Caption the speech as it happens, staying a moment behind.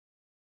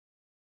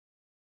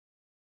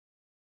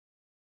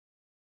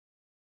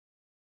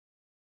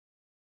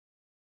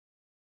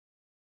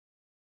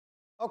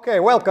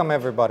Okay, welcome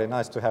everybody.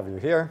 Nice to have you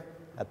here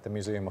at the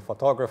Museum of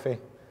Photography.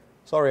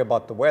 Sorry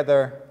about the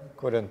weather,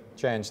 couldn't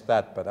change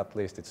that, but at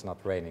least it's not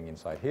raining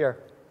inside here.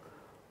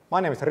 My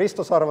name is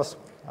Risto Sarvas.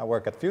 I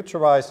work at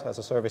Futurice as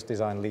a service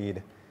design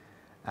lead,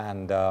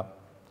 and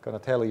going to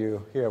tell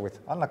you here with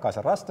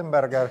Anna-Kaisa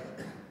Rastenberger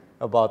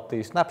about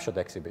the Snapshot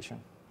exhibition.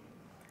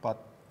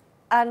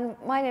 And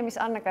my name is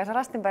Anna-Kaisa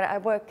Rastenberger. I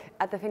work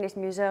at the Finnish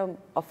Museum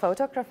of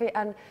Photography,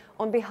 and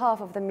on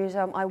behalf of the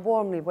museum, I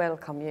warmly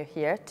welcome you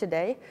here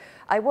today.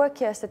 I work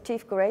here as the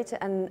chief curator,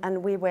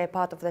 and we were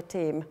part of the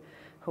team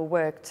who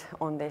worked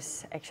on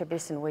this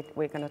exhibition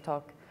we're going to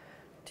talk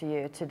to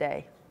you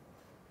today.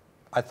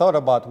 I thought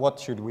about what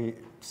should we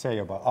say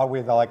about, are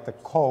we like the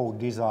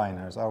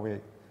co-designers? Are we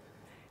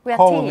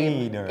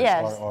co-leaders?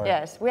 Yes,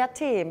 yes, we are a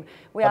team.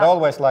 I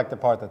always like the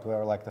part that we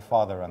are like the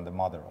father and the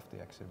mother of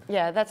the exhibition.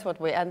 Yeah, that's what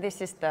we, and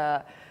this is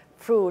the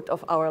fruit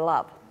of our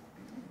love.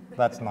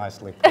 That's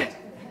nicely put.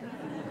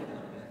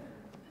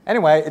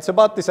 Anyway, it's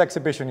about this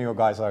exhibition you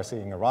guys are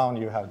seeing around.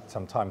 You had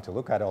some time to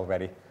look at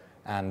already,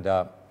 and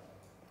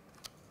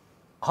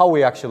how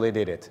we actually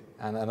did it.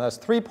 And there's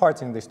three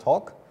parts in this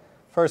talk.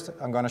 First,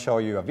 I'm going to show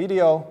you a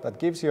video that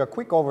gives you a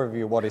quick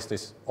overview. What is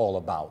this all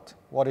about?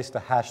 What is the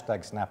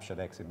hashtag Snapshot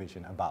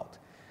exhibition about?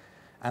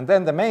 And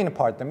then the main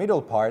part, the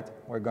middle part,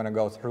 we're going to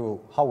go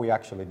through how we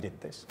actually did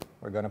this.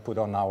 We're going to put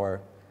on our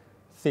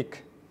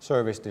thick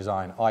service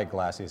design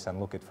eyeglasses and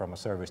look at it from a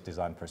service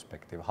design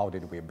perspective. How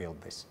did we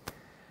build this?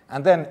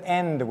 And then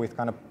end with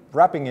kind of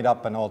wrapping it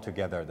up and all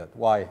together that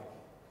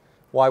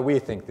why we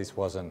think this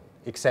was an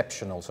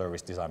exceptional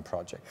service design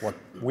project, what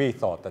we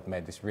thought that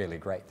made this really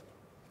great.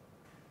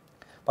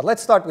 But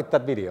let's start with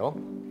that video.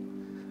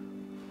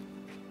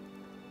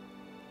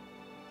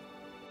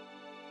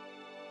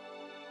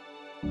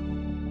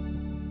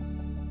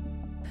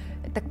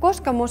 Että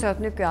koska museot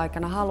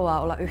nykyaikana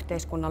haluaa olla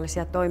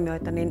yhteiskunnallisia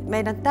toimijoita, niin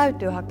meidän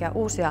täytyy hakea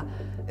uusia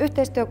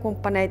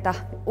yhteistyökumppaneita,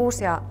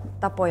 uusia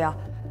tapoja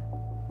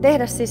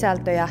tehdä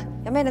sisältöjä,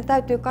 ja meidän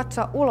täytyy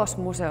katsoa ulos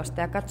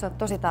museosta ja katsoa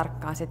tosi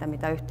tarkkaan sitä,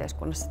 mitä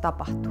yhteiskunnassa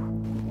tapahtuu.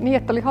 Niin,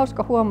 että oli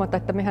hauska huomata,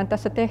 että mehän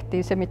tässä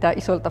tehtiin se, mitä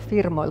isolta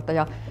firmoilta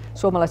ja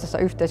suomalaisessa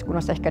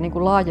yhteiskunnassa ehkä niin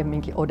kuin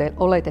laajemminkin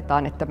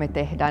oletetaan, että me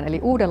tehdään. Eli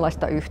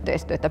uudenlaista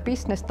yhteistyötä,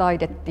 business,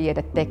 taide,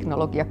 tiede,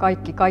 teknologia,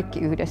 kaikki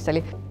yhdessä.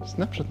 Eli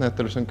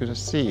Snapshot-näyttelyssä on kyse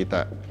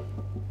siitä,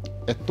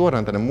 että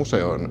tuodaan tänne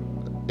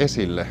museoon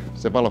esille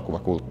se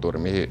valokuvakulttuuri,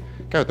 mihin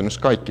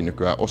käytännössä kaikki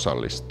nykyään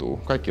osallistuu.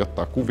 Kaikki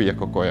ottaa kuvia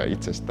koko ajan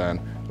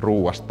itsestään,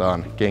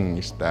 ruuastaan,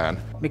 kengistään.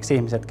 Miksi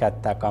ihmiset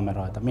käyttää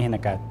kameroita, mihin ne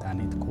käyttää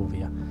niitä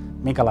kuvia,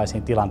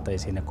 minkälaisiin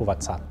tilanteisiin ne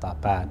kuvat saattaa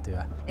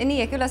päätyä. Ja niin,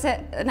 ja kyllä se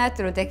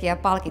näyttelytekijä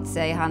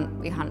palkitsee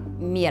ihan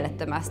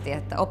mielettömästi,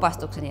 että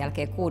opastuksen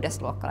jälkeen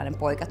 6-luokkalainen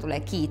poika tulee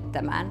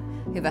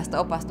kiittämään hyvästä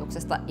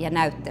opastuksesta ja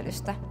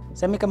näyttelystä.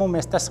 Se, mikä mun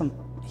mielestä tässä on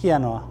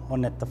hienoa,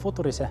 on, että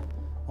Futurice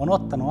on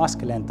ottanut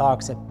askeleen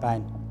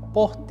taaksepäin,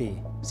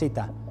 pohtii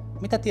sitä,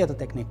 mitä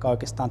tietotekniikka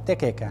oikeastaan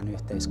tekeekään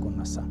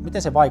yhteiskunnassa,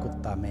 miten se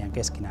vaikuttaa meidän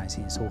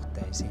keskinäisiin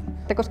suhteisiin.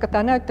 koska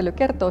tämä näyttely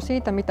kertoo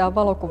siitä, mitä on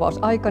valokuvaus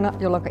aikana,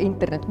 jolloin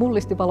internet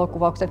mullisti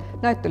valokuvauksen,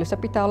 näyttelyssä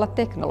pitää olla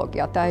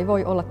teknologia. Tämä ei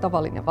voi olla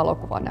tavallinen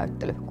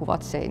valokuvanäyttely,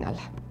 kuvat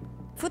seinällä.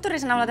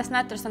 Futuricen avulla tästä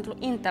näyttelystä on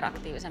tullut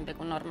interaktiivisempi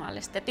kuin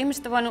normaalisti. Et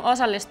ihmiset on voinut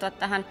osallistua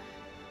tähän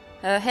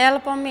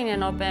helpommin ja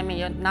nopeammin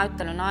jo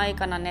näyttelyn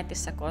aikana,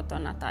 netissä,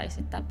 kotona tai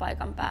sitten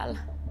paikan päällä.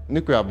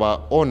 Nykyään vaan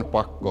on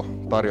pakko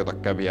tarjota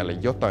kävijälle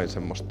jotain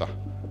semmoista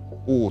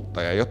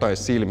uutta ja jotain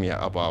silmiä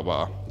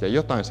avaavaa ja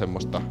jotain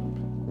semmoista,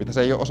 mitä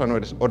se ei ole osannut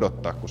edes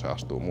odottaa, kun se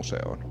astuu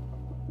museoon.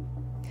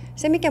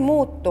 Se, mikä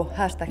muuttui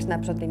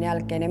 #Snapshotin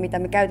jälkeen ja mitä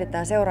me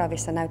käytetään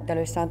seuraavissa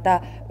näyttelyissä, on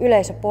tämä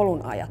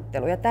yleisöpolun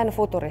ajattelu. Ja tämän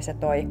Futurice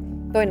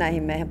toi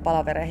näihin meidän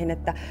palavereihin,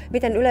 että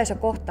miten yleisö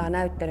kohtaa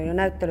näyttelyn ja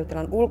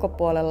näyttelytilan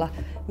ulkopuolella,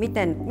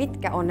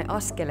 mitkä on ne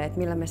askeleet,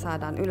 millä me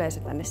saadaan yleisö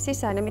tänne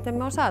sisään ja miten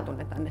me on saatu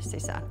ne tänne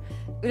sisään.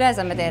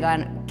 Yleensä me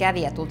tehdään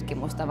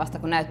kävijätutkimusta vasta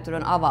kun näyttely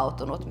on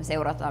avautunut. Me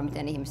seurataan,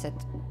 miten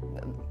ihmiset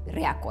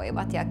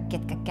reagoivat ja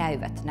ketkä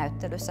käyvät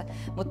näyttelyssä.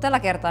 Mutta tällä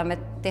kertaa me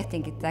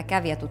tehtiinkin tämä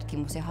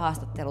kävijätutkimus ja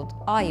haastattelut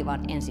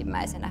aivan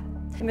ensimmäisenä.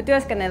 Me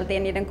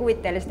työskenneltiin niiden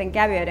kuvitteellisten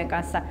kävijöiden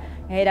kanssa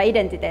ja heidän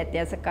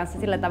identiteettiensä kanssa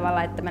sillä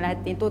tavalla, että me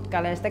lähdettiin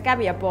tutkailemaan sitä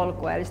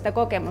kävijäpolkua eli sitä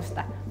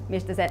kokemusta,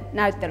 mistä se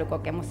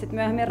näyttelykokemus sitten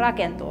myöhemmin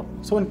rakentuu.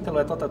 Suunnittelu-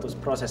 ja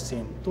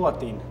toteutusprosessiin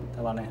tuotiin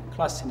tällainen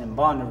klassinen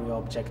boundary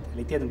object,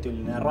 eli tietyn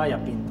tyylinen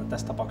rajapinta,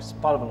 tässä tapauksessa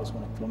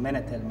palvelusuunnittelun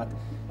menetelmät,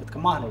 jotka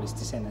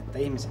mahdollisti sen, että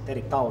ihmiset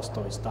eri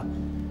taustoista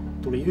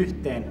tuli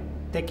yhteen,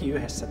 teki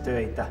yhdessä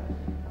töitä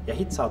ja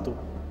hitsautui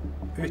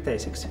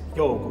yhteiseksi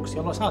joukoksi,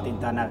 jolloin saatiin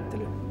tämä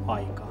näyttely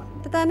aikaan.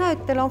 Tämä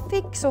näyttely on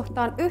fiksu,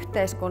 tämä on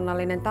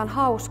yhteiskunnallinen, tämä on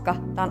hauska,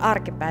 tämä on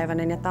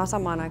arkipäiväinen ja tämä on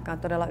samaan aikaan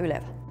todella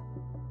ylevä.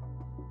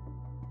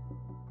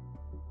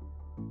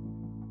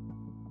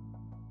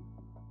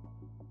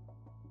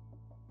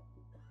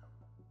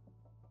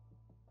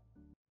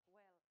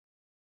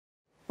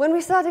 When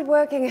we started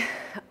working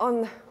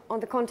on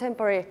the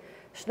contemporary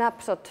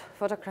Snapshot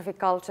photography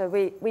culture,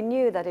 we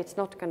knew that it's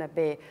not going to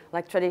be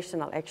like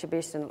traditional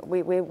exhibition.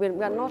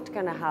 We are not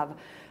going to have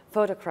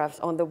photographs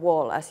on the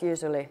wall as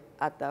usually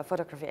at the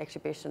photography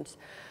exhibitions.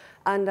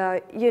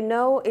 And you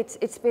know,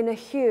 it's been a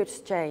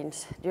huge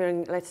change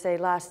during, let's say,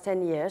 last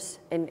 10 years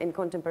in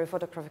contemporary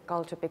photography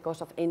culture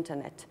because of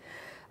internet.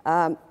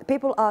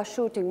 People are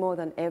shooting more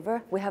than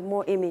ever. We have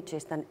more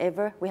images than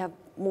ever. We have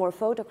more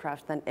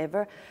photographs than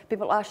ever.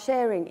 People are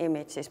sharing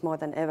images more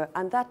than ever.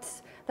 And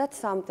that's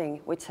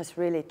something which has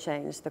really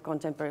changed the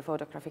contemporary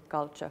photographic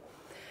culture.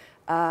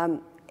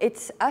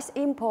 It's as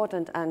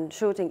important as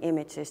shooting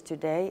images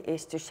today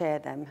is to share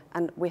them.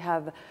 And we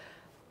have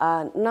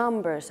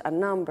numbers and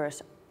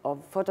numbers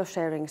of photo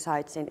sharing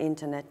sites in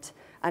internet,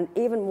 and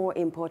even more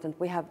important,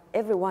 we have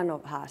every one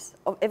of us,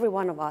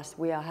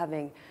 we are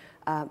having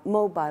a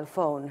mobile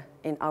phone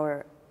in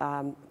our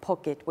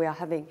pocket. We are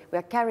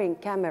carrying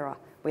camera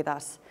with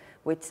us,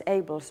 which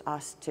enables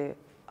us to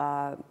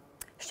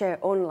share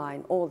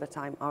online all the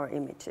time our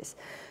images.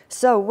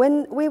 So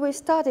when we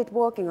started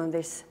working on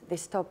this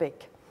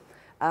topic,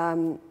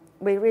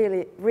 we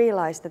really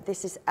realized that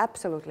this is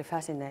absolutely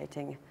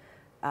fascinating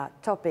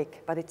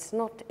topic, but it's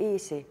not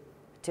easy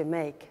to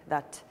make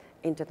that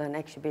into an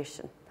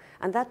exhibition.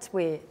 And that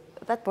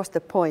was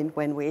the point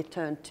when we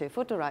turned to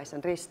Futurice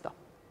and Risto.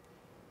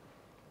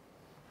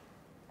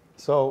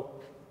 So,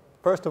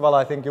 first of all,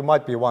 I think you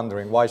might be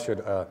wondering why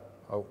should,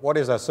 what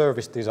is a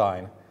service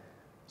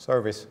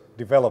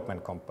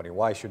development company?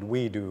 Why should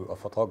we do a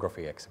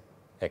photography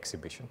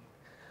exhibition?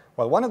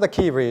 Well, one of the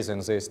key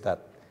reasons is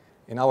that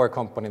in our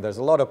company there's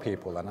a lot of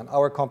people, and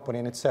our company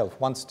in itself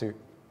wants to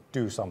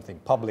do something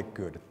public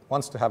good,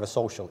 wants to have a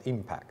social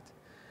impact.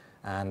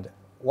 And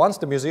once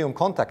the museum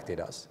contacted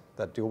us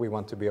that do we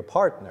want to be a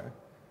partner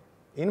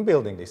in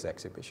building this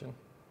exhibition,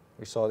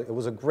 we saw it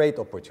was a great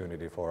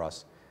opportunity for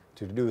us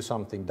to do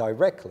something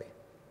directly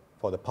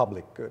for the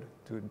public good,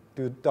 to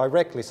do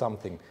directly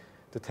something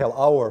to tell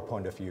our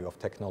point of view of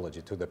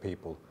technology to the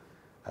people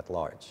at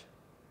large.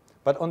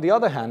 But on the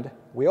other hand,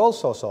 we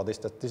also saw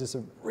that this is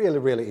a really,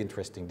 really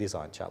interesting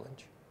design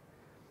challenge.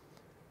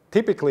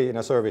 Typically in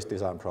a service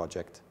design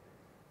project,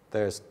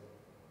 there's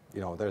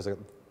a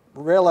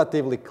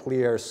relatively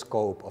clear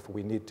scope of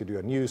we need to do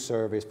a new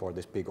service for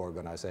this big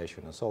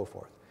organization and so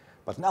forth.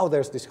 But now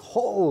there's this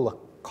whole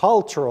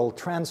cultural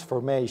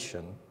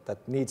transformation that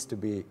needs to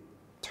be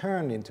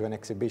turned into an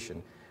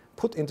exhibition,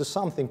 put into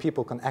something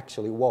people can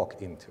actually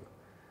walk into.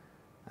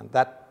 And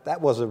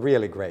that was a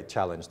really great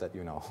challenge that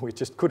we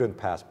just couldn't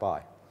pass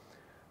by.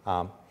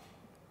 And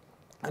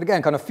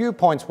again, kind of few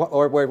points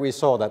where we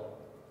saw that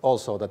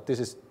also that this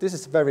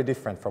is very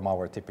different from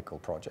our typical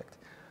project.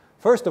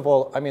 First of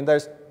all, I mean,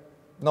 there's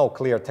no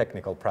clear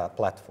technical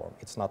platform.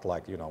 It's not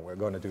like, we're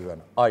going to do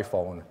an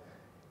iPhone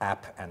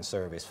app and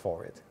service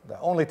for it. The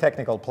only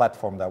technical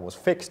platform that was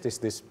fixed is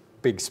this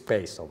big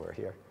space over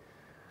here.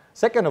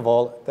 Second of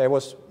all, there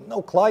was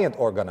no client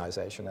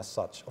organization as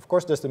such. Of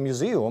course, there's the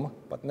museum,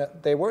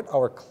 but they weren't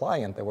our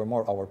client, they were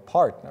more our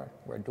partner.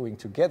 We're doing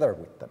together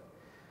with them.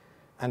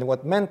 And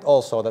what meant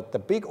also that the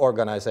big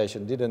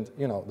organization didn't,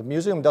 the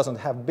museum doesn't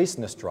have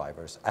business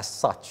drivers as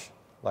such,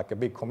 like a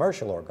big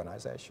commercial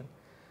organization.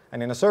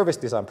 And in a service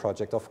design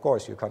project, of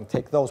course, you can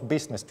take those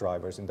business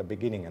drivers in the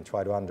beginning and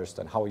try to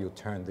understand how you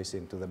turn this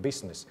into the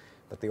business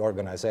that the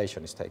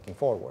organization is taking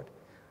forward.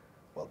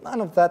 Well,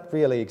 none of that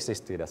really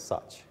existed as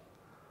such.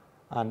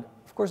 And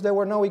of course, there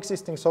were no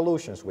existing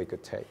solutions we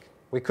could take.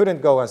 We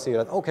couldn't go and see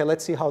that, okay,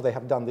 let's see how they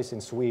have done this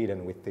in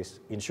Sweden with this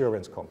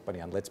insurance company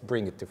and let's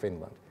bring it to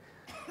Finland.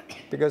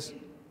 Because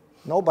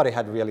nobody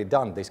had really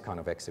done this kind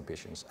of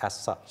exhibitions as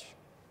such.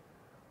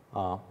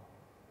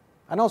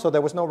 And also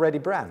there was no ready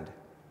brand.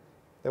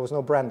 There was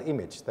no brand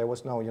image. There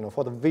was no,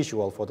 for the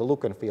visual, for the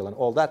look and feel and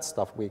all that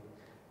stuff, we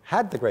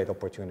had the great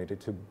opportunity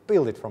to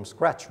build it from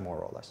scratch, more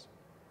or less.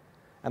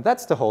 And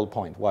that's the whole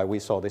point why we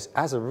saw this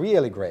as a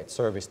really great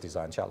service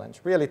design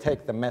challenge. Really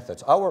take the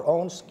methods, our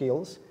own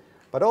skills,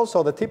 but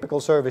also the typical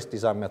service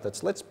design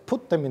methods. Let's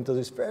put them into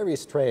this very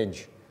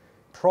strange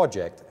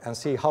project and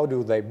see how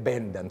do they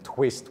bend and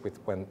twist with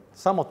when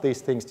some of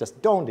these things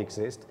just don't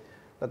exist,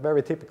 that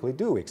very typically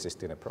do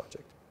exist in a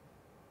project.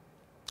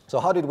 So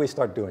how did we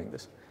start doing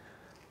this?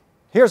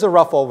 Here's a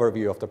rough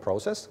overview of the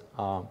process.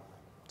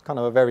 It's kind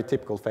of a very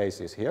typical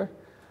phases here.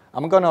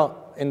 I'm gonna,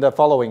 in the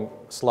following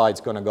slides,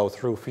 gonna go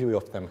through a few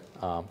of them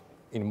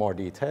in more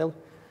detail.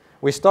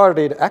 We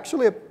started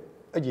actually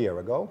a year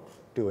ago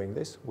doing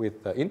this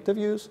with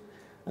interviews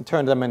and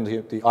turned them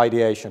into the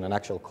ideation and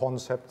actual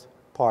concept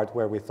part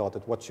where we thought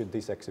that what should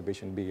this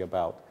exhibition be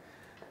about.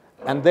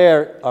 And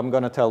there I'm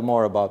gonna tell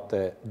more about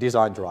the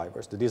design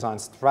drivers, the design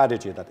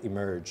strategy that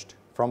emerged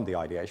from the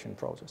ideation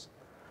process.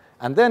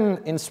 And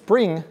then in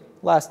spring,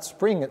 last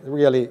spring,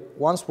 really,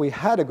 once we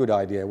had a good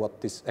idea what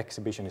this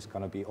exhibition is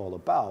going to be all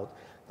about,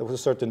 there was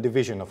a certain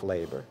division of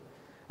labor.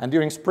 And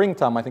during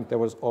springtime, I think there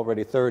was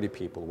already 30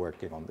 people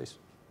working on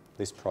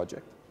this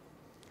project.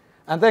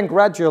 And then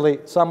gradually,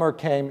 summer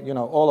came,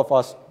 all of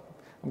us,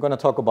 I'm going to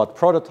talk about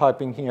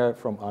prototyping here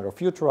from our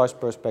Futurice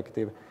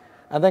perspective.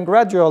 And then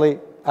gradually,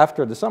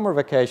 after the summer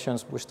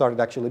vacations, we started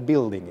actually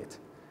building it.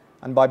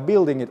 And by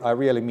building it, I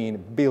really mean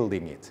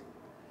building it.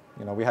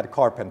 We had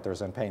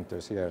carpenters and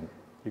painters here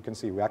You can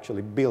see we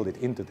actually built it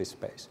into this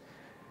space.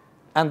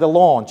 And the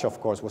launch, of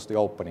course, was the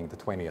opening, the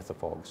 20th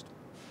of August.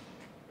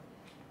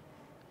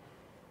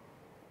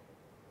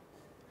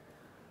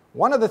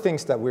 One of the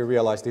things that we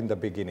realized in the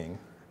beginning,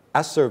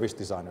 as service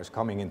designers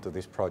coming into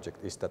this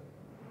project, is that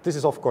this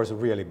is, of course, a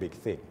really big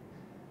thing.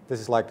 This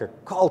is like a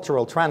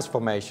cultural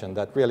transformation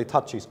that really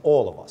touches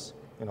all of us.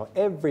 You know,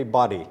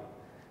 everybody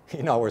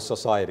in our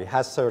society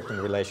has a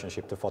certain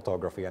relationship to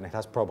photography, and it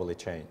has probably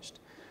changed.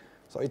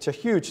 So it's a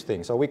huge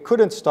thing. So we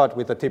couldn't start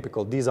with a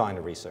typical design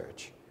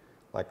research.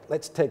 Like,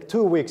 let's take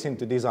 2 weeks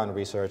into design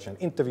research and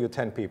interview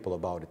 10 people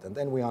about it, and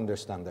then we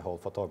understand the whole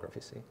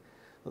photography scene.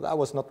 So that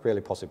was not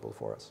really possible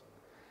for us.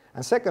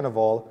 And second of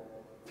all,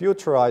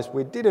 Futurice,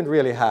 we didn't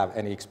really have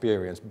any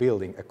experience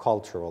building a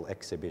cultural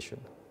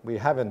exhibition. We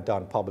haven't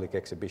done public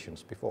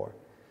exhibitions before.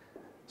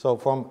 So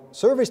from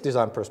service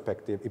design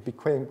perspective, it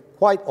became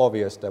quite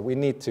obvious that we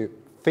need to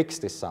fix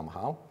this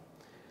somehow.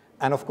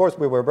 And of course,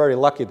 we were very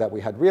lucky that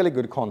we had really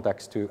good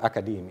contacts to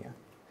academia,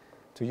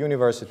 to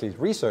university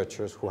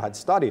researchers who had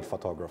studied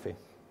photography,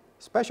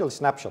 especially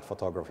snapshot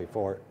photography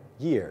for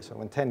years,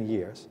 10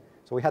 years.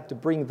 So we had to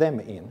bring them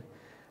in.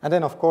 And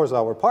then, of course,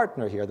 our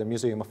partner here, the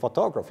Museum of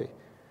Photography,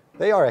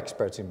 they are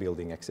experts in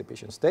building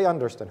exhibitions. They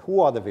understand who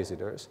are the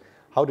visitors,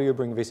 how do you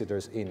bring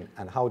visitors in,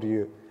 and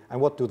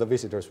what do the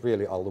visitors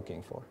really are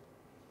looking for.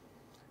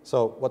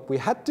 So what we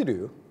had to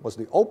do was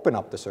to open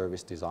up the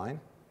service design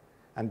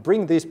and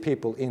bring these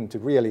people into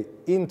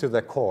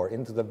the core,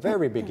 into the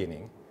very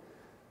beginning,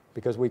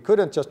 because we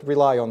couldn't just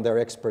rely on their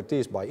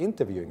expertise by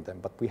interviewing them,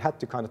 but we had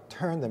to kind of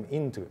turn them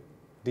into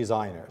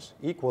designers,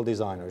 equal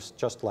designers,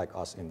 just like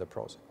us in the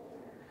process.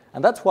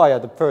 And that's why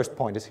the first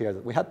point is here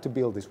that we had to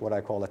build this, what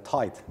I call a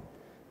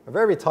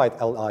very tight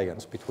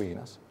alliance between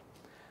us.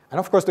 And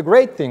of course, the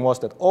great thing was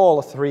that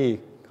all three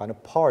kind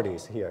of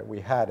parties here, we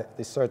had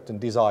this certain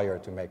desire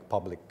to make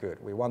public good.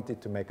 We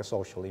wanted to make a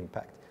social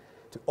impact,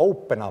 to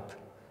open up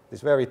this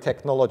very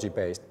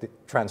technology-based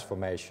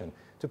transformation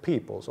to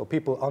people, so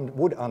people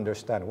would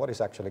understand what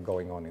is actually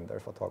going on in their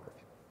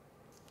photography.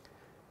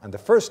 And the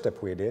first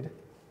step we did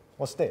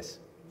was this.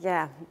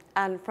 Yeah,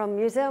 and from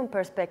museum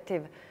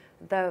perspective,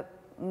 the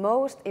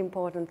most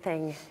important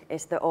thing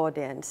is the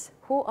audience.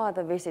 Who are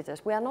the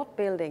visitors? We are not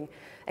building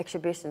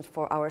exhibitions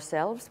for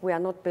ourselves. We are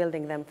not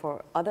building them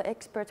for other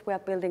experts. We are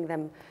building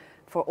them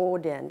for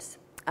audience.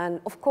 And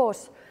of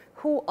course,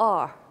 who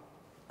are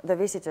the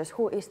visitors?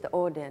 Who is the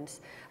audience?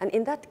 And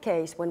in that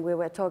case, when we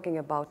were talking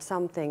about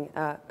something,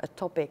 a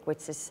topic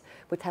which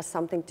has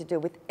something to do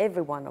with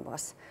every one of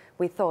us,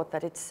 we thought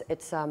that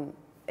it's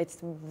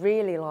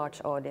really large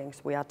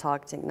audience we are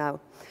targeting now.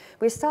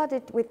 We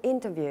started with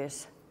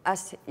interviews.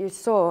 As you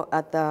saw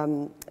at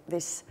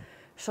this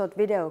short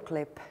video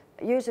clip,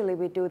 usually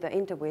we do the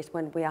interviews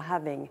when we are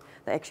having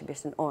the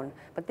exhibition on,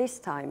 but this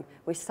time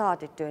we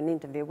started to an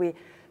interview. We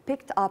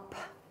picked up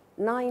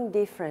 9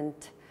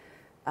 different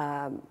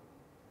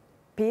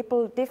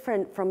people,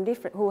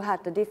 who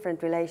had a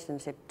different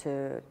relationship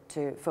to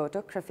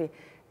photography,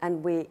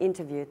 and we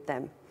interviewed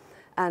them.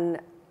 And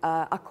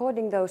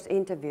according to those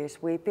interviews,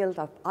 we built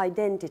up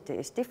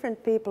identities,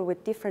 different people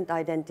with different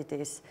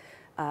identities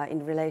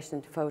in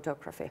relation to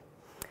photography.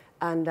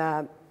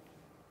 And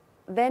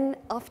then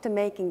after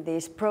making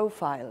these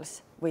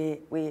profiles, we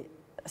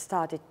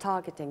started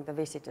targeting the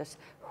visitors.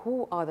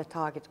 Who are the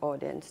target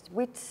audience?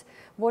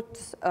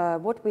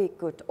 What we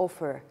could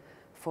offer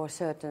for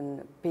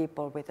certain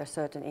people with a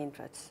certain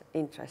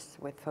interest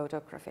with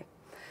photography.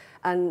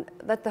 And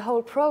that the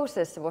whole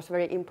process was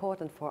very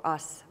important for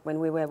us when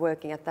we were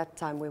working. At that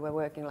time, we were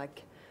working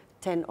like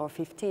 10 or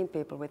 15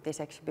 people with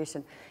this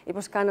exhibition. It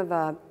was kind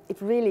of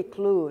it really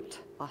glued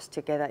us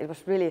together.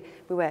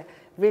 We were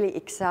really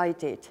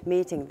excited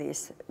meeting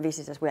these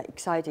visitors. We were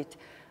excited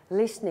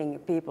listening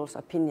people's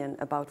opinion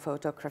about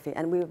photography,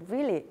 and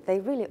they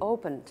really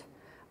opened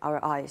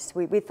our eyes.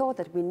 We thought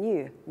that we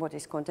knew what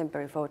is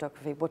contemporary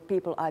photography, what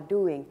people are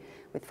doing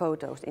with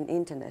photos in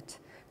internet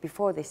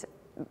before these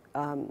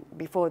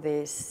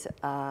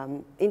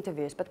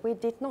interviews, but we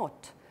did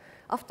not.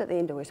 After the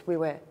interviews,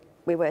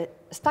 we were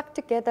stuck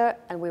together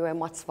and we were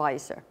much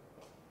wiser.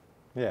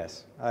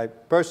 Yes, I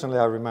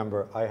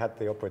remember I had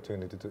the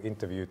opportunity to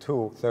interview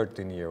 2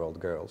 13-year-old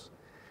girls.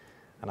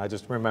 And I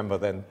just remember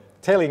them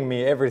telling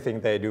me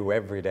everything they do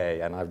every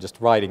day, and I'm just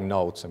writing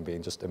notes and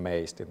being just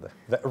amazed in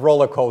the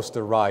roller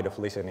coaster ride of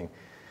listening.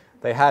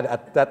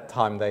 At that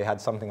time, they had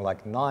something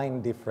like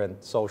 9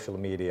 different social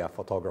media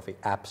photography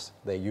apps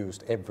they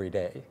used every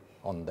day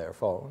on their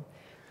phone.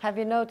 Have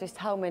you noticed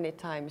how many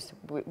times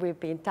we've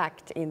been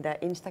tagged in the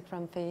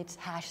Instagram feeds,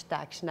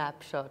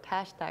 #Snapshot,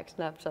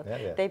 #Snapshot.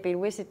 Yeah. They've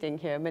been visiting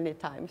here many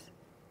times.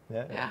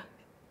 Yeah.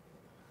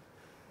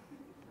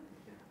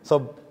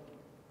 So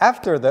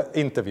after the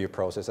interview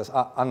process, as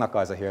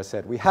Anna-Kaisa here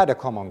said, we had a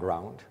common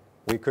ground.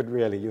 We could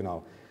really,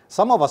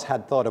 some of us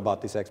had thought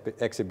about this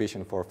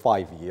exhibition for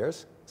 5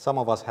 years. Some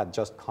of us had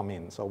just come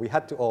in. So we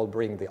had to all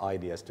bring the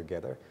ideas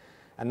together.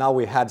 And now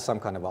we had some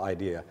kind of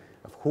idea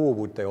of who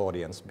would the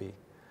audience be.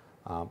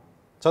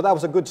 So that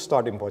was a good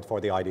starting point for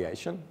the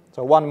ideation.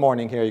 So one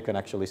morning here you can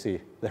actually see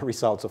the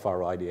results of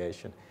our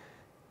ideation.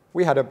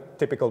 We had a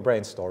typical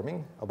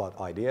brainstorming about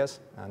ideas,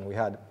 and we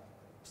had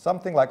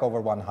something like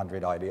over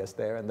 100 ideas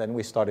there, and then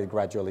we started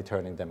gradually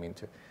turning them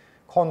into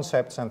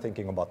concepts and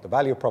thinking about the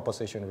value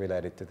proposition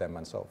related to them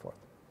and so forth.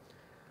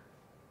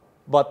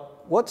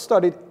 But what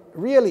started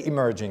really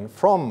emerging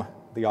from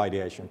the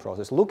ideation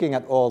process, looking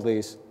at all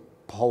these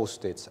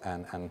post-its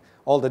and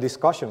all the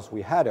discussions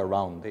we had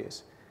around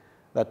this,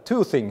 that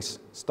two things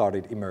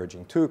started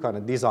emerging, two kind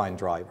of design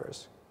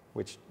drivers,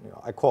 which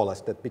I call us,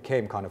 that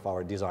became kind of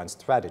our design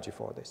strategy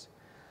for this.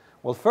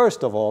 Well,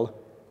 first of all,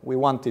 we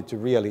wanted to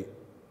really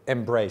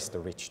embrace the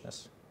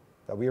richness.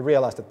 That we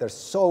realized that there's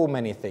so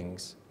many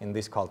things in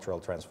this cultural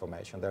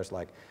transformation. There's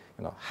like,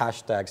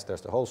 hashtags,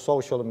 there's the whole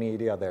social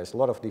media, there's a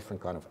lot of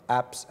different kind of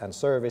apps and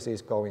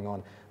services going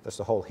on. There's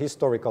the whole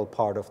historical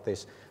part of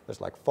this.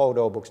 There's like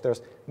photo books.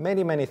 There's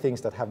many, many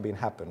things that have been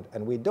happened,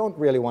 and we don't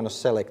really want to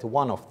select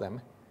one of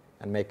them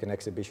and make an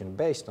exhibition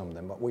based on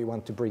them, but we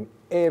want to bring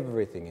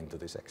everything into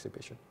this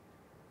exhibition.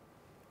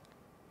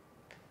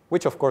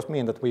 Which of course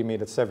means that we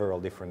needed several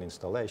different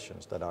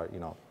installations that are,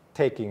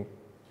 taking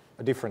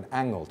a different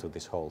angle to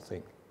this whole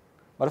thing.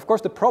 But of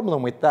course the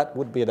problem with that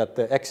would be that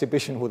the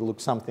exhibition would look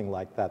something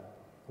like that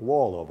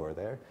wall over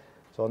there.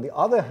 So on the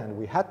other hand,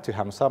 we had to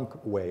have some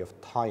way of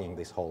tying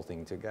this whole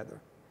thing together.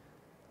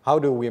 How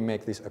do we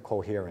make this a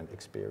coherent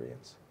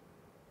experience?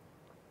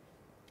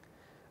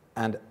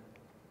 And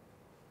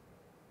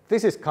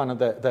this is kind of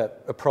the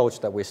approach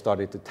that we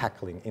started to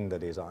tackling in the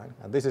design.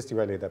 And this is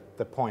really the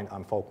point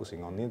I'm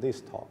focusing on in this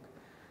talk.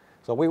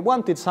 So we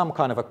wanted some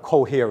kind of a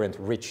coherent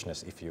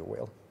richness, if you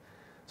will.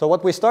 So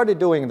what we started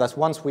doing is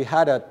once we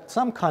had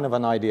some kind of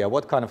an idea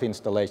what kind of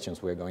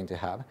installations we're going to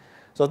have.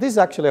 So this is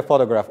actually a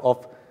photograph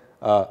of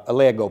a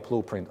Lego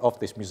blueprint of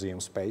this museum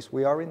space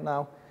we are in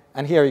now.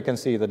 And here you can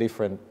see the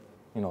different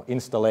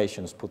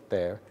installations put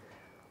there.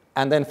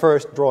 And then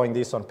first drawing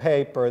this on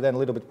paper, then a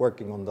little bit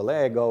working on the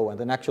Lego, and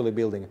then actually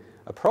building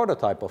a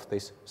prototype of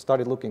this,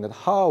 started looking at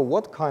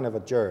what kind of a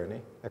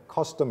journey, a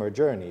customer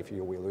journey, if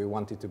you will, we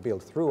wanted to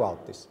build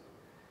throughout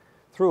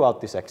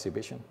this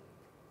exhibition.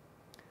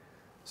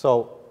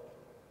 So,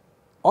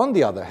 on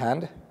the other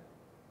hand,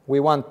 we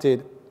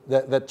wanted,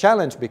 the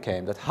challenge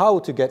became that how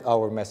to get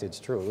our message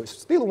through. We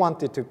still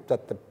wanted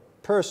that the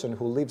person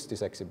who lives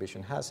this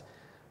exhibition has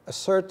a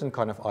certain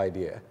kind of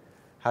idea,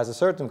 has a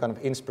certain kind of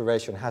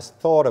inspiration, has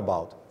thought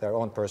about their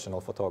own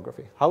personal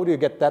photography. How do you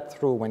get that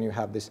through when you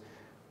have this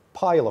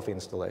pile of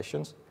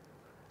installations?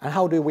 And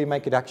how do we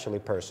make it actually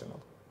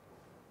personal?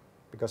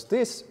 Because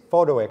this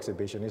photo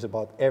exhibition is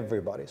about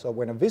everybody. So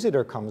when a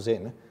visitor comes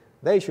in,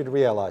 they should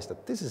realize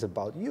that this is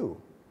about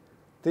you.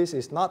 This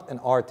is not an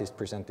artist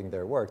presenting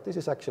their work. This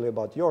is actually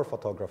about your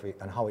photography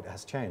and how it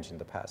has changed in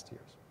the past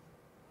years.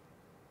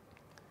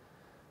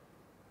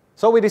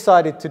 So we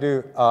decided to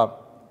do a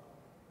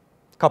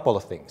couple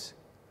of things.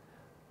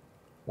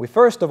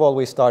 First of all,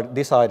 we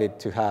decided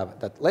to have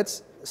that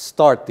let's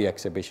start the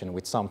exhibition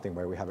with something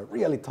where we have a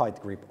really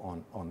tight grip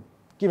on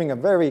giving a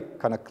very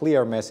kind of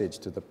clear message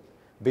to the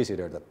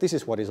visitor that this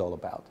is what it's all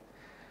about.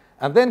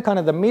 And then kind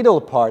of the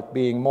middle part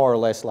being more or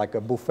less like a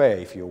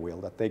buffet, if you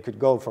will, that they could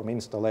go from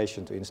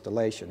installation to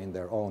installation in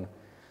their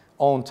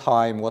own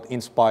time, what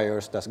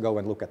inspires us, go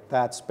and look at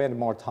that, spend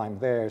more time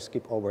there,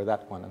 skip over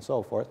that one and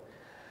so forth.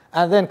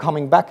 And then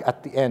coming back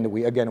at the end,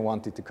 we again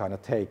wanted to kind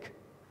of take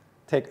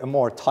a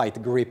more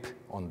tight grip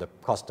on the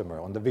customer,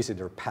 on the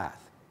visitor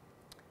path.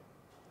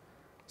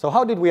 So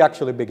how did we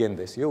actually begin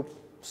this? You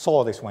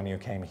saw this when you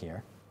came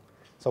here.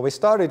 So we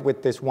started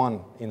with this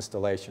one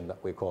installation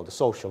that we call the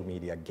social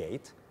media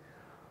gate,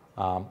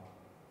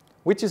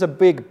 which is a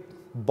big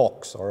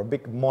box or a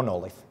big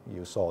monolith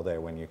you saw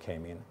there when you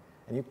came in.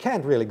 And you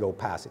can't really go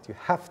past it, you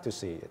have to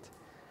see it.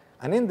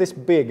 And in this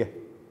big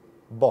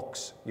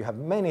box, you have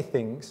many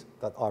things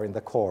that are in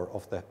the core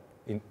of the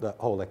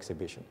whole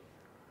exhibition.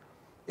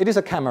 It is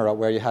a camera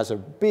where it has a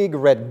big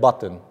red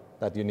button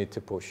that you need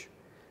to push.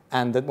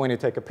 And that when you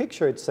take a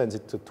picture, it sends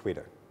it to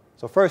Twitter.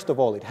 So first of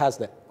all, it has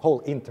the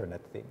whole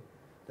internet thing,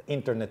 the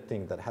internet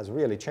thing that has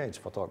really changed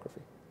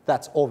photography.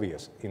 That's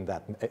obvious in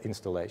that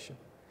installation.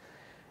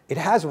 It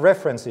has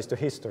references to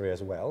history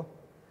as well.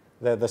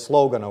 The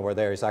slogan over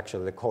there is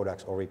actually the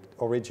Kodak's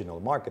original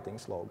marketing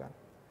slogan.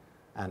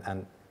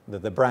 And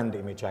the brand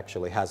image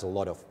actually has a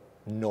lot of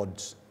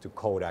nods to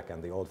Kodak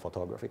and the old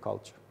photography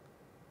culture.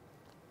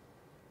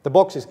 The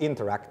box is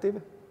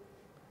interactive.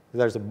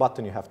 There's a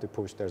button you have to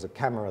push, there's a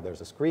camera, there's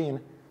a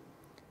screen.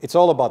 It's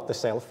all about the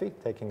selfie,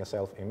 taking a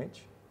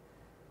self-image.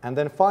 And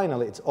then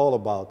finally, it's all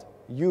about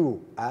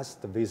you as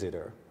the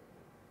visitor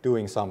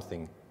doing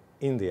something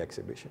in the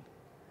exhibition.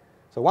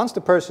 So once the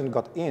person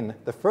got in,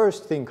 the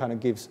first thing kind of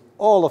gives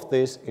all of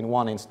this in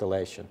one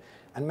installation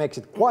and makes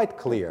it quite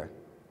clear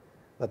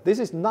that this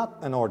is not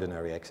an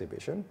ordinary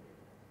exhibition,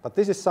 but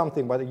this is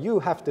something where you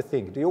have to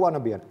think, do you want to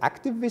be an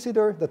active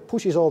visitor that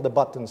pushes all the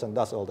buttons and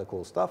does all the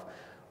cool stuff?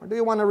 Or do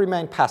you want to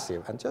remain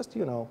passive and just,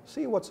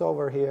 see what's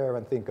over here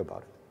and think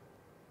about it?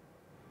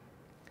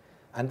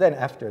 And then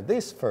after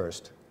this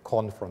first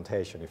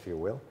confrontation, if you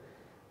will.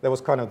 There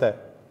was kind of the,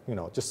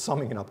 just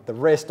summing up the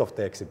rest of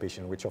the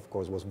exhibition, which of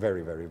course was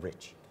very, very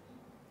rich.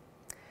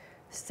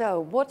 So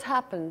what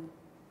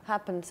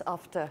happens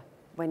after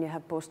when you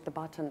have pushed the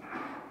button,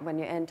 when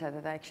you enter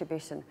the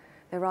exhibition?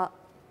 There are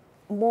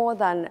more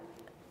than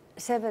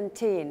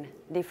 17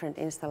 different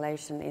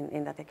installations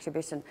in that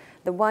exhibition.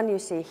 The one you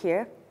see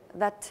here,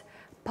 that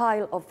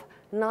pile of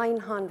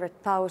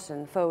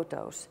 900,000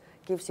 photos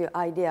gives you an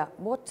idea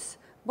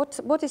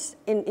what is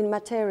in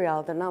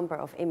material the number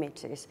of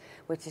images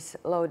which is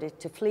loaded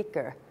to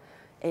Flickr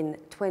in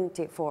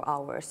 24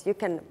 hours.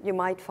 You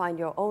might find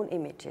your own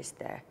images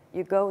there.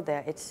 You go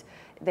there,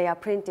 they are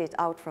printed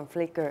out from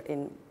Flickr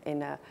in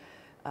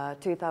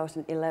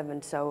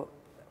 2011, so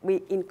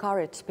we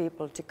encourage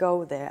people to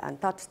go there and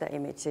touch the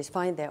images,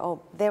 find their own.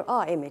 There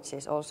are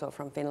images also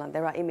from Finland.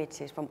 There are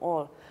images from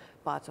all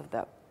parts of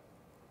the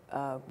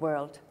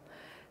world.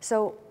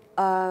 So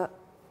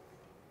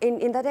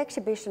in that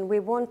exhibition, we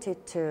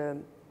wanted to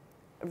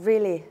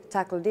really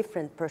tackle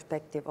different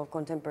perspective of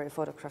contemporary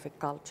photographic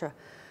culture.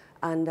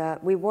 And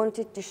we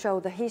wanted to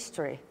show the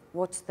history,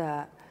 what's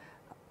the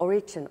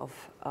origin of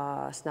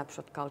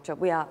snapshot culture.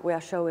 We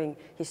are showing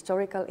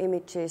historical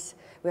images.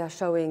 We are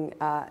showing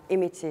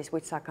images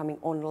which are coming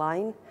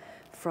online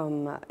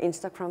from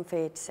Instagram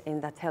feeds in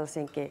that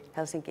Helsinki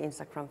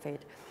Instagram feed.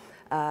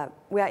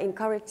 We are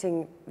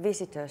encouraging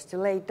visitors to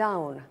lay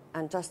down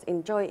and just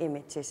enjoy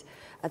images.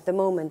 At the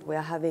moment, we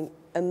are having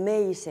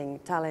amazing,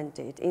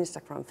 talented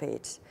Instagram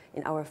feeds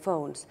in our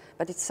phones,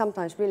 but it's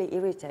sometimes really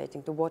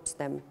irritating to watch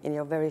them in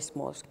your very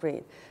small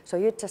screen. So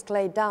you just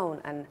lay down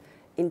and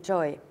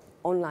enjoy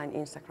online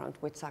Instagrams,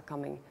 which are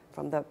coming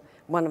from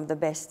one of the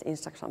best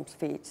Instagram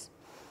feeds.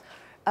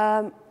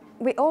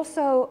 We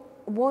also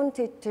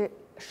wanted to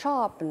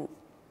sharpen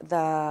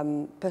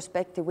the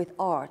perspective with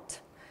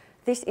art.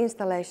 This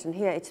installation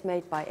here, it's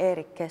made by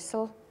Erik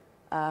Kessel,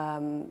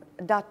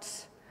 Dutch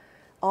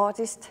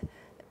artist.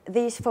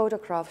 These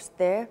photographs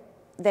there,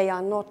 they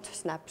are not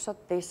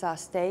snapshot. These are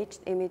staged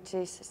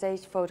images,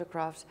 staged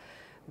photographs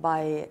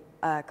by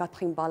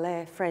Catherine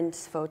Ballet, French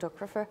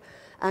photographer.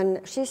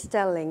 And she's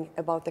telling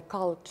about the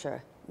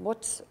culture.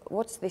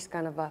 What's this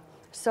kind of a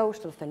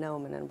social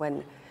phenomenon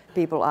when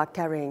people are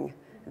carrying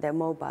their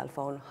mobile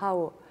phone?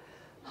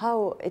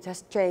 How it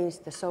has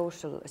changed the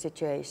social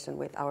situation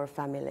with our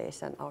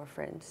families and our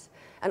friends.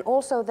 And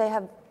also they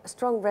have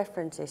strong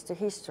references to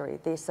history.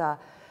 These are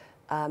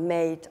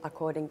made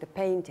according to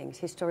paintings,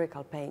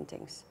 historical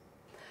paintings.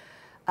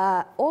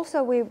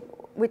 Also,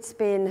 which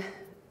been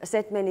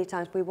said many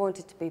times, we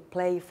wanted to be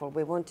playful,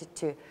 we wanted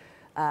to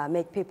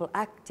make people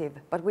active,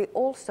 but we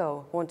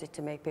also wanted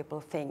to make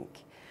people think.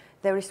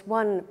 There is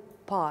one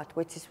part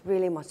which is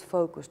really much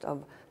focused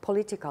on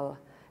political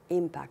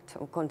impact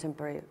of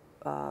contemporary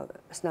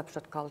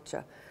snapshot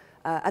culture.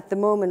 At the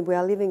moment, we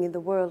are living in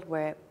the world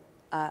where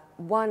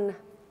one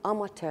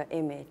amateur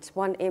image,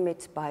 one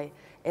image by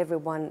every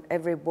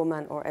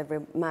woman or every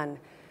man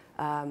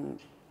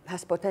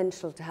has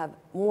potential to have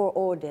more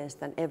audience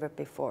than ever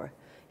before.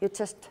 You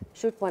just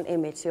shoot one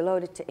image, you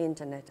load it to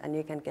internet, and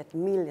you can get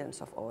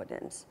millions of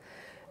audience.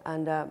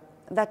 And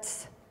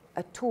that's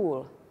a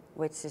tool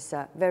which is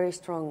very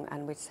strong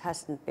and which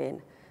hasn't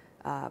been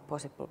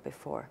possible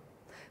before.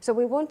 So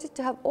we wanted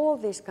to have all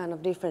these kind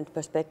of different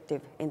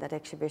perspectives in that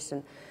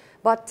exhibition.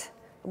 But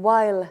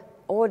while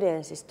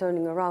audience is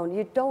turning around,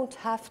 you don't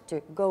have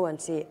to go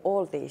and see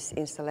all these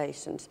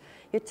installations.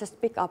 You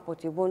just pick up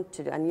what you want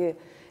to do, and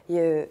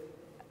you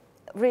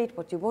read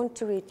what you want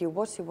to read, you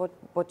watch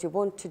what you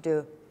want to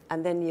do,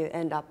 and then you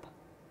end up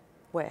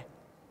where?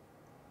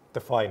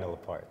 The final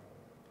part.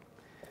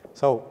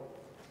 So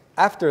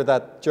after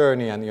that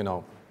journey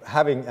and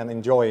having and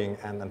enjoying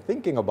and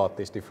thinking about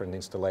these different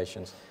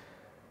installations,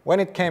 when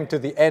it came to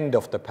the end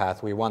of the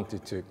path, we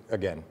wanted to,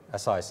 again,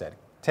 as I said,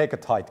 take a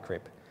tight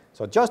grip.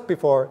 So just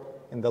before,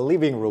 in the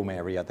living room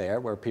area there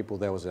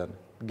was a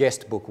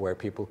guest book where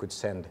people could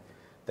send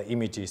the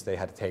images they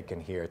had taken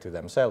here to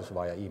themselves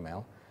via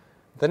email.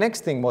 The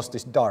next thing was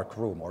this dark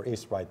room, or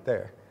is right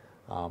there,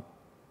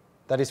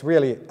 that is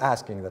really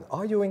asking that,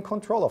 are you in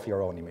control of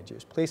your own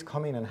images? Please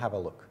come in and have a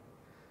look.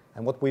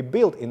 And what we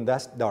built in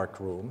that dark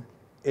room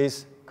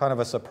is kind of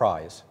a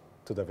surprise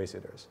to the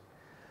visitors.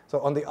 So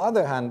on the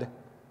other hand,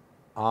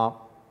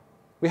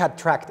 we had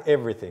tracked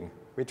everything.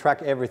 We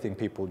track everything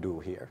people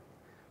do here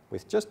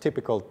with just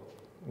typical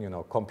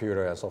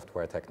computer and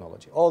software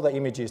technology. All the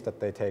images that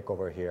they take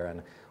over here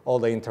and all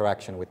the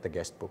interaction with the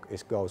guest book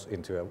goes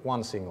into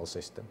one single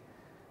system.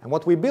 And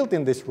what we built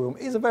in this room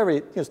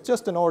is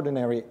just an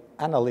ordinary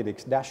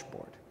analytics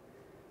dashboard.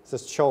 It's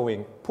just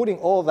showing, putting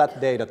all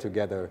that data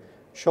together,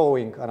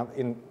 showing kind of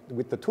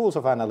with the tools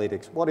of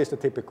analytics, what is the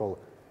typical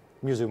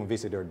museum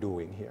visitor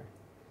doing here.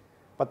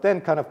 But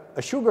then kind of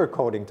a sugar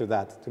coating to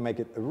that to make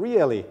it a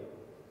really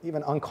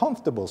even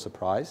uncomfortable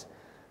surprise.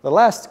 The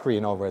last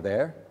screen over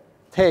there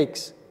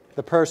takes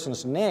the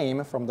person's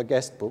name from the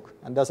guest book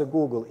and does a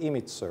Google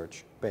image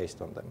search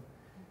based on them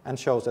and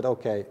shows that,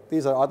 okay,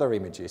 these are other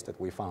images that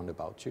we found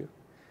about you.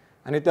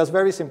 And it does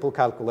very simple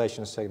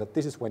calculations saying that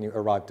this is when you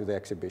arrived to the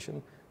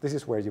exhibition, this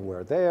is where you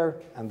were there,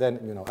 and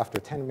then after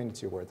 10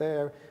 minutes you were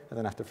there, and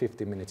then after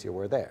 15 minutes you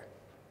were there.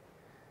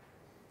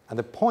 And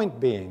the point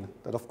being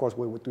that, of course,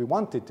 what we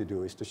wanted to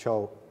do is to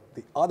show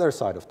the other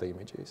side of the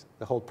images,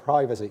 the whole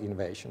privacy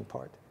invasion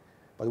part.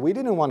 But we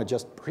didn't want to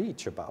just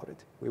preach about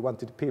it. We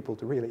wanted people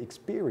to really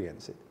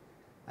experience it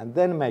and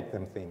then make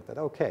them think that,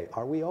 okay,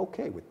 are we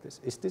okay with this?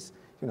 Is this,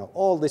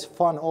 all this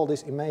fun, all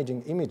these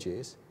amazing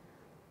images?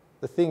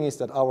 The thing is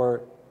that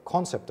our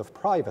concept of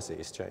privacy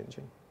is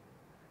changing.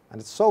 And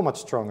it's so much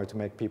stronger to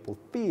make people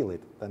feel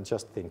it than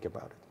just think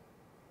about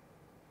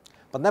it.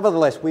 But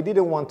nevertheless, we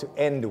didn't want to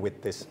end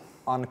with this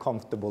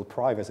uncomfortable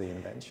privacy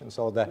invention.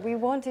 So that we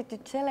wanted to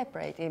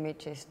celebrate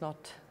images,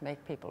 not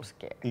make people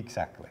scared.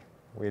 Exactly.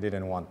 We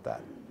didn't want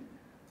that.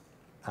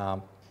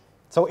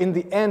 So in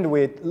the end,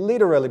 we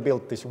literally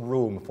built this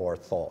room for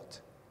thought.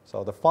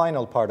 So the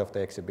final part of the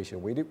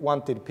exhibition, we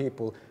wanted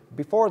people,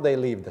 before they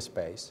leave the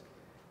space,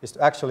 is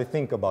to actually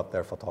think about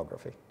their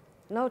photography.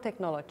 No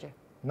technology.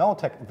 No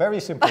very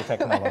simple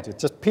technology,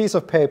 just piece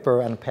of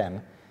paper and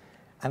pen,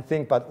 and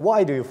think about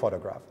why do you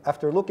photograph?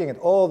 After looking at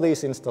all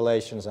these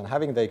installations and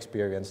having the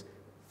experience,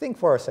 think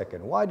for a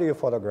second, why do you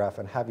photograph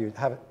and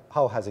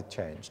how has it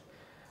changed?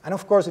 And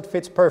of course it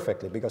fits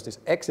perfectly because this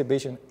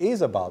exhibition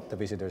is about the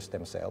visitors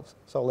themselves,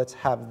 so let's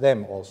have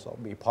them also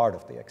be part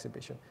of the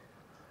exhibition.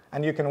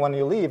 And you can, when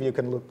you leave, you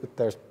can look,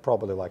 there's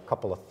probably like a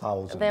couple of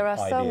thousand There are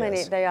ideas. so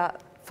many, they are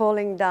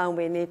falling down,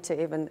 we need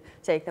to even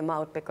take them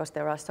out because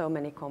there are so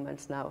many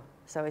comments now.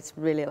 So it's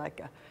really like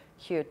a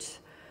huge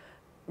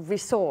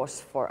resource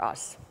for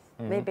us.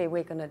 Mm-hmm. Maybe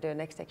we're going to do a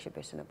next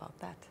exhibition about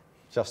that.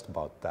 Just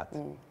about that.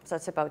 So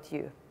it's about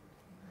you.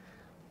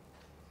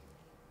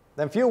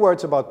 Then a few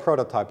words about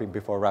prototyping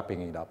before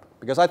wrapping it up.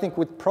 Because I think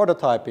with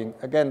prototyping,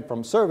 again,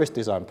 from service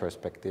design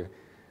perspective,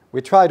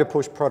 we try to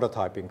push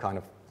prototyping kind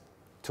of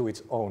to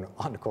its own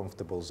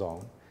uncomfortable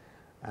zone.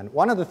 And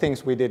one of the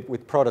things we did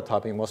with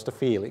prototyping was the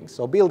feeling.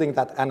 So building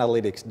that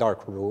analytics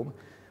dark room,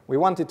 we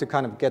wanted to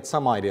kind of get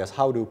some ideas,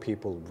 how do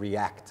people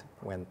react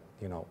when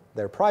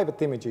their private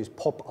images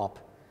pop up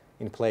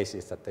in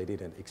places that they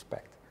didn't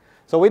expect.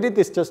 So we did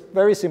this just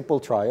very simple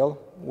trial.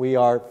 We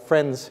are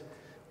friends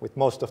with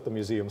most of the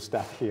museum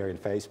staff here in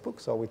Facebook,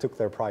 so we took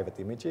their private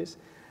images.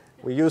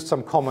 We used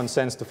some common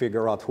sense to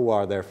figure out who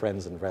are their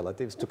friends and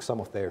relatives, took some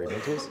of their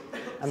images,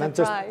 and then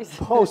just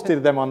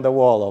posted them on the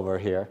wall over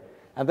here.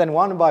 And then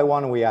one by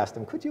one we asked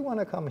them, could you want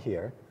to come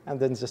here? And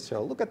then just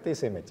show, look at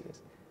these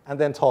images. And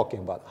then talking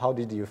about, how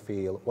did you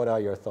feel? What are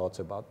your thoughts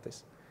about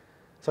this?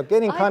 So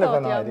getting kind of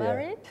an idea. I thought you're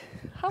married.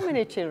 How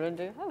many children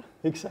do you have?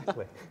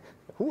 Exactly.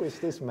 Who is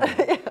this man?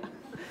 Yeah.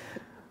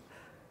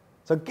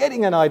 So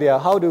getting an idea,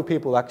 how do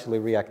people actually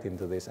react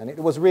into this? And it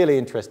was really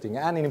interesting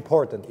and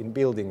important in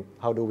building,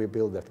 how do we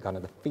build that kind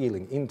of the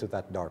feeling into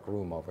that dark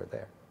room over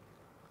there.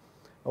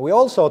 But we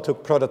also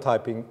took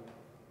prototyping,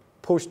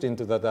 pushed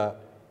into the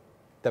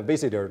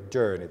visitor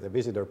journey, the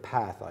visitor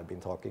path I've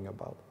been talking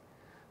about.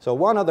 So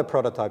one of the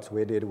prototypes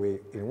we did,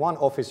 in one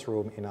office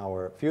room in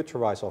our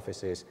Futurice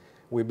offices,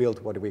 we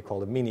built what we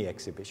call a mini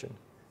exhibition.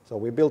 So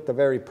we built the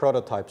very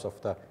prototypes of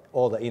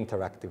all the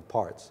interactive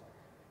parts,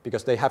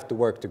 because they have to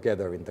work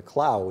together in the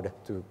cloud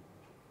to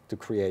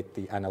create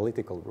the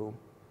analytical room.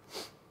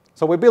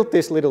 So we built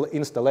these little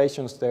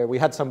installations there. We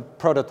had some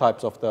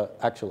prototypes of the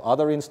actual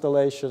other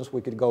installations.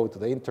 We could go to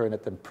the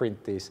internet and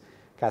print these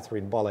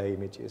Catherine Ballet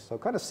images. So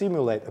kind of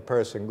simulate a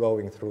person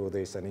going through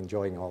this and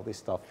enjoying all this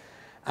stuff.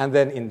 And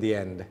then in the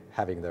end,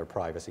 having their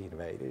privacy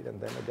invaded.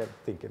 And then again,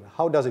 thinking,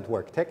 how does it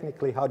work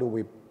technically? How do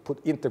we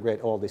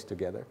integrate all this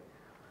together?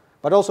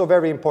 But also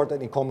very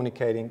important in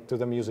communicating to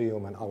the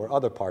museum and our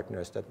other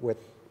partners that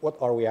what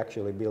are we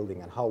actually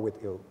building and how it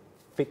will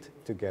fit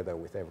together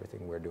with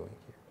everything we're doing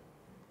here.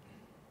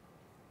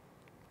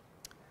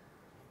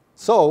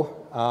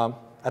 So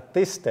at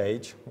this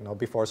stage,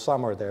 before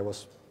summer, there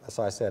was, as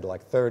I said,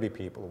 like 30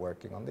 people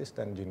working on this.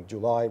 Then in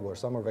July were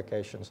summer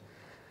vacations.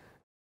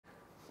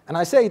 And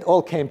I say it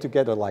all came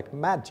together like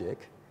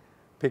magic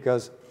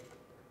because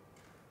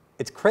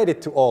it's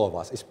credit to all of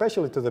us,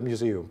 especially to the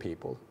museum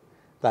people,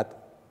 that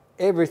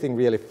everything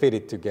really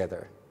fitted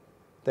together.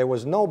 There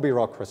was no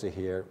bureaucracy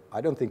here.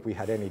 I don't think we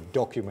had any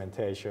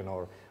documentation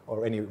or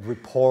any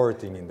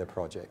reporting in the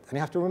project. And you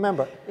have to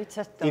remember,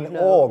 in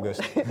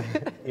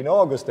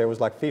August there was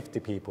like 50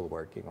 people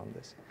working on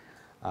this.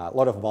 A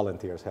lot of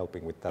volunteers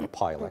helping with that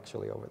pile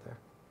actually over there.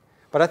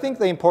 But I think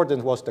the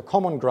important was the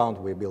common ground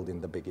we built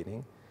in the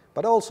beginning,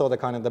 but also the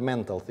kind of the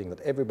mental thing that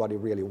everybody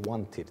really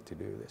wanted to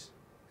do this.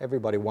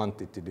 Everybody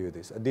wanted to do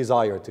this, a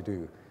desire to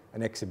do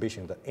an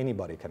exhibition that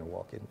anybody can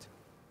walk into.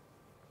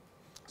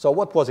 So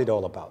what was it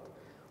all about?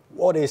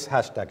 What is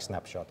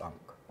 #Snapshot,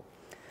 Anka?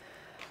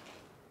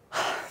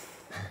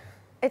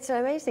 It's an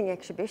amazing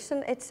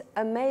exhibition. It's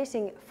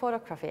amazing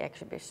photography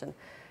exhibition.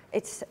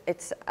 It's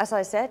as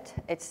I said,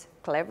 it's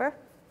clever,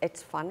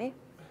 it's funny,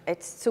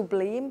 it's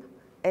sublime.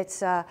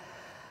 It's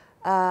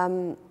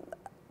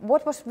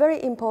what was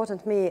very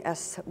important to me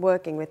as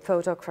working with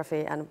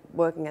photography and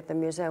working at the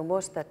museum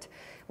was that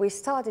we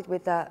started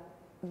with a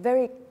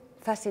very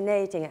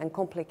fascinating and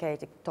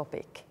complicated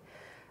topic.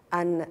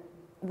 And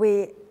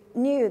we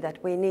knew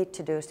that we need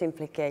to do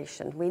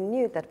simplification. We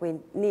knew that we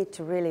need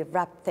to really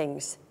wrap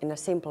things in a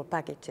simple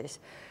packages.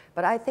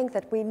 But I think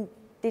that we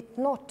did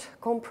not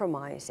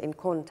compromise in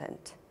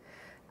content.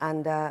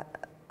 And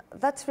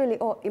that's really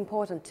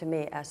important to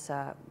me as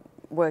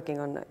working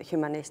on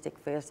humanistic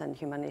fields and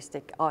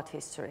humanistic art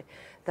history,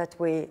 that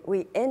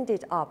we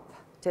ended up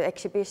to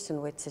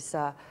exhibition which is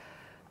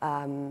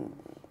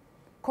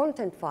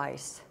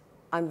content-wise,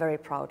 I'm very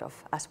proud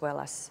of, as well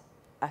as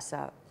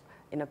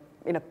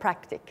in a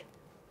practice.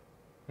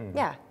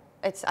 Yeah,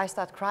 I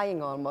start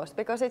crying almost,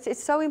 because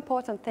it's so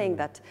important thing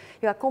that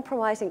you are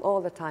compromising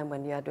all the time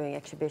when you are doing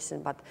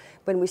exhibition. But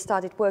when we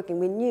started working,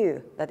 we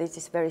knew that it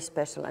is very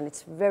special and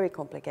it's very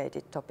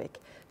complicated topic,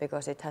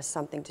 because it has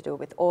something to do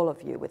with all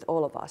of you, with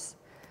all of us.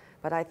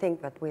 But I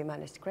think that we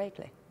managed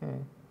greatly.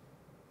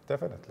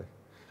 Definitely.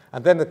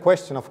 And then the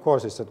question, of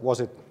course, is that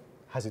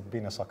has it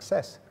been a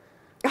success?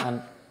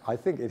 And I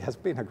think it has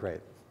been a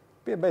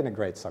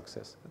great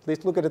success. At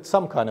least look at it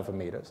some kind of a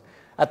meters.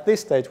 At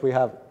this stage, we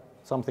have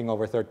something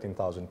over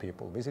 13,000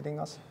 people visiting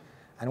us.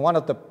 And one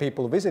of the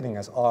people visiting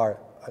us are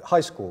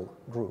high school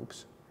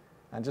groups.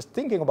 And just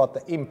thinking about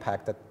the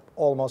impact that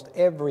almost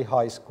every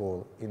high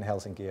school in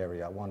Helsinki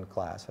area, one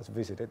class, has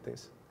visited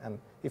this. And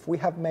if we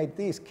have made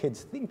these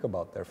kids think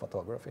about their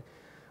photography,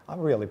 I'm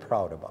really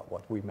proud about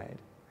what we made.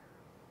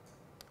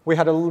 We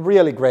had a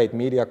really great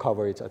media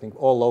coverage. I think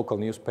all local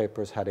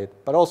newspapers had it,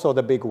 but also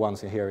the big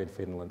ones here in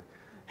Finland.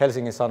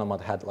 Helsingin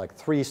Sanomat had like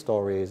 3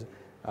 stories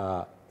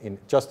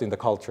just in the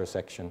culture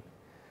section.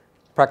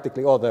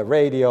 Practically all the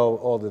radio,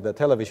 all the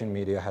television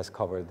media has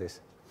covered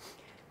this.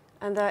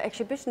 And the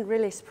exhibition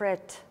really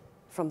spread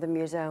from the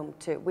museum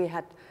to, we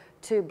had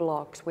 2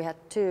 blogs, we had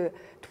 2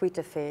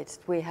 Twitter feeds,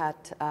 we had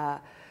a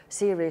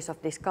series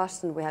of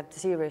discussion, we had a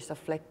series of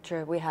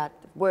lecture, we had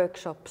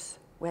workshops,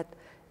 we had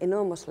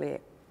enormously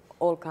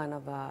all kind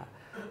of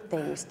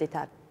things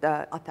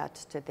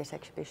attached to this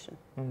exhibition.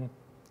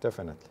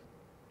 Definitely.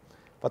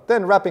 But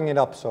then wrapping it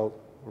up, so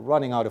we're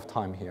running out of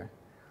time here.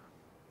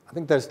 I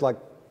think there's like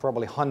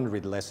probably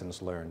 100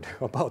 lessons learned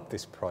about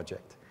this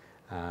project.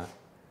 And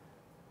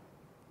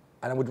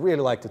I would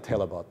really like to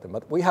tell about them.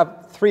 But we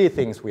have 3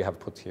 things we have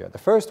put here. The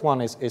first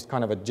one is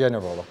kind of a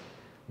general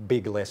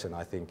big lesson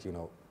I think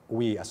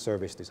we as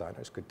service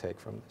designers could take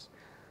from this,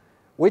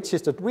 which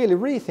is that really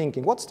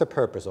rethinking what's the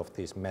purpose of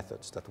these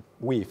methods that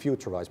we,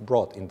 Futurice,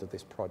 brought into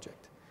this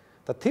project.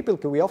 That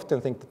typically we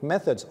often think that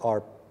methods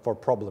are for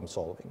problem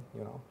solving.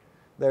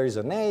 There is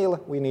a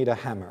nail, we need a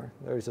hammer.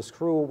 There is a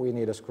screw, we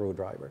need a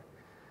screwdriver.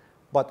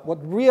 But what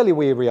really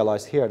we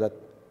realized here, that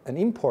an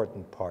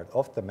important part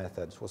of the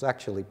methods was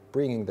actually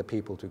bringing the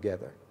people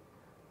together.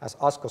 As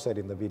Asko said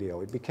in the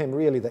video, it became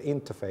really the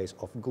interface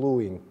of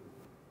gluing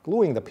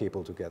the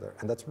people together.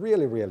 And that's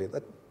really,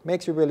 that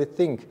makes you really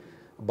think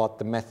about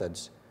the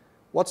methods.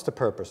 What's the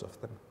purpose of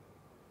them?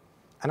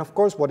 And of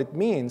course, what it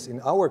means, in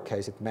our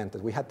case, it meant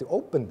that we had to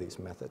open these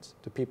methods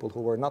to people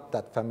who were not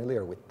that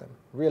familiar with them,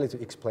 really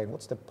to explain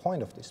what's the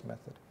point of this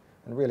method,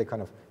 and really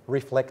kind of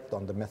reflect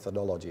on the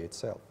methodology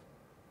itself.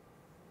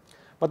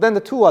 But then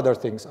the 2 other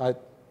things,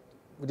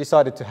 we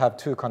decided to have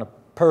 2 kind of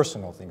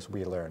personal things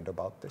we learned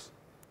about this.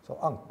 So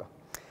Anka.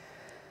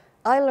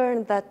 I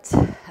learned that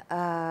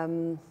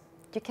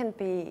you can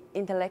be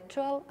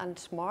intellectual and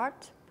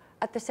smart,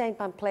 at the same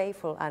time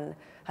playful and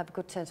have a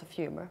good sense of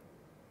humor.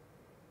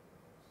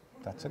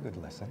 That's a good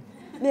lesson.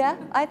 Yeah,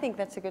 I think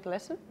that's a good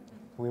lesson.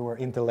 We were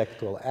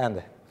intellectual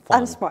and fun.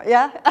 And smart,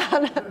 yeah.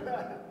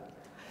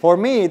 For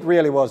me, it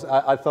really was,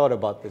 I thought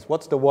about this.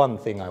 What's the one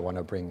thing I want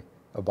to bring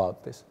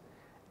about this?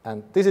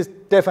 And this is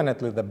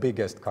definitely the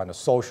biggest kind of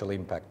social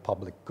impact,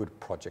 public good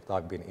project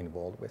I've been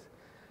involved with.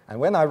 And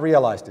when I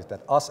realized it,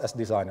 that us as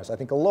designers, I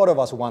think a lot of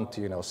us want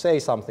to say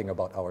something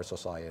about our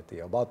society,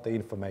 about the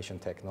information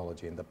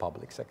technology in the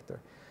public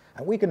sector.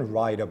 And we can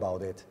write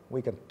about it,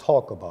 we can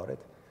talk about it.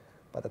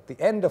 But at the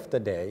end of the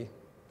day,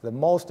 the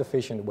most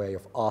efficient way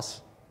of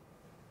us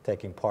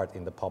taking part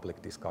in the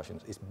public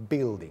discussions is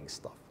building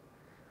stuff.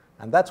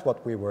 And that's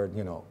what we were,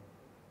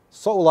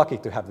 so lucky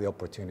to have the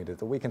opportunity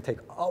that we can take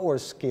our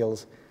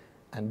skills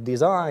and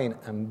design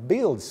and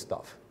build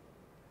stuff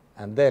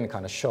and then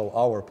kind of show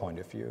our point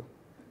of view,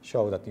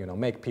 show that,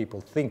 make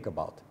people think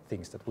about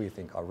things that we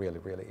think are really,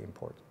 really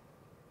important.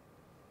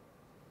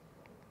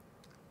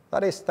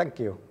 That is, thank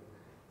you.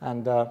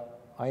 And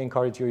I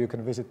encourage you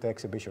can visit the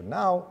exhibition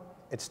now.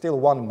 It's still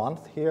 1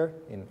 month here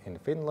in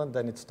Finland,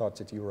 then it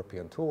starts its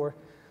European tour.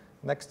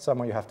 Next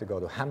summer you have to go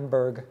to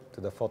Hamburg,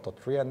 to the Photo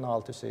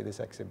Triennale to see this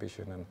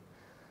exhibition. And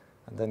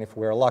then if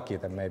we're lucky,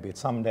 then maybe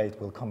someday it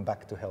will come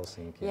back to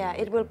Helsinki. Yeah,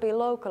 it will be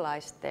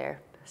localized there.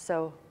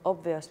 So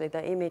obviously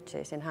the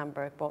images in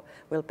Hamburg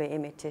will be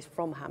images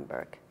from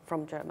Hamburg,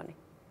 from Germany.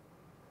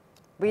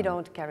 We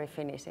don't carry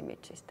Finnish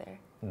images there.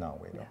 No,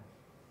 we don't. Yeah.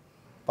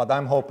 But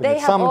I'm hoping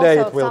that someday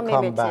it will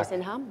come back.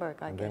 In Hamburg,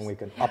 I and guess. then we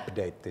can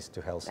update this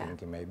to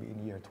Helsinki maybe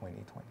in year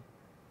 2020.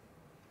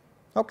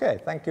 Okay,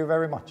 thank you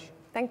very much.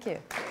 Thank you.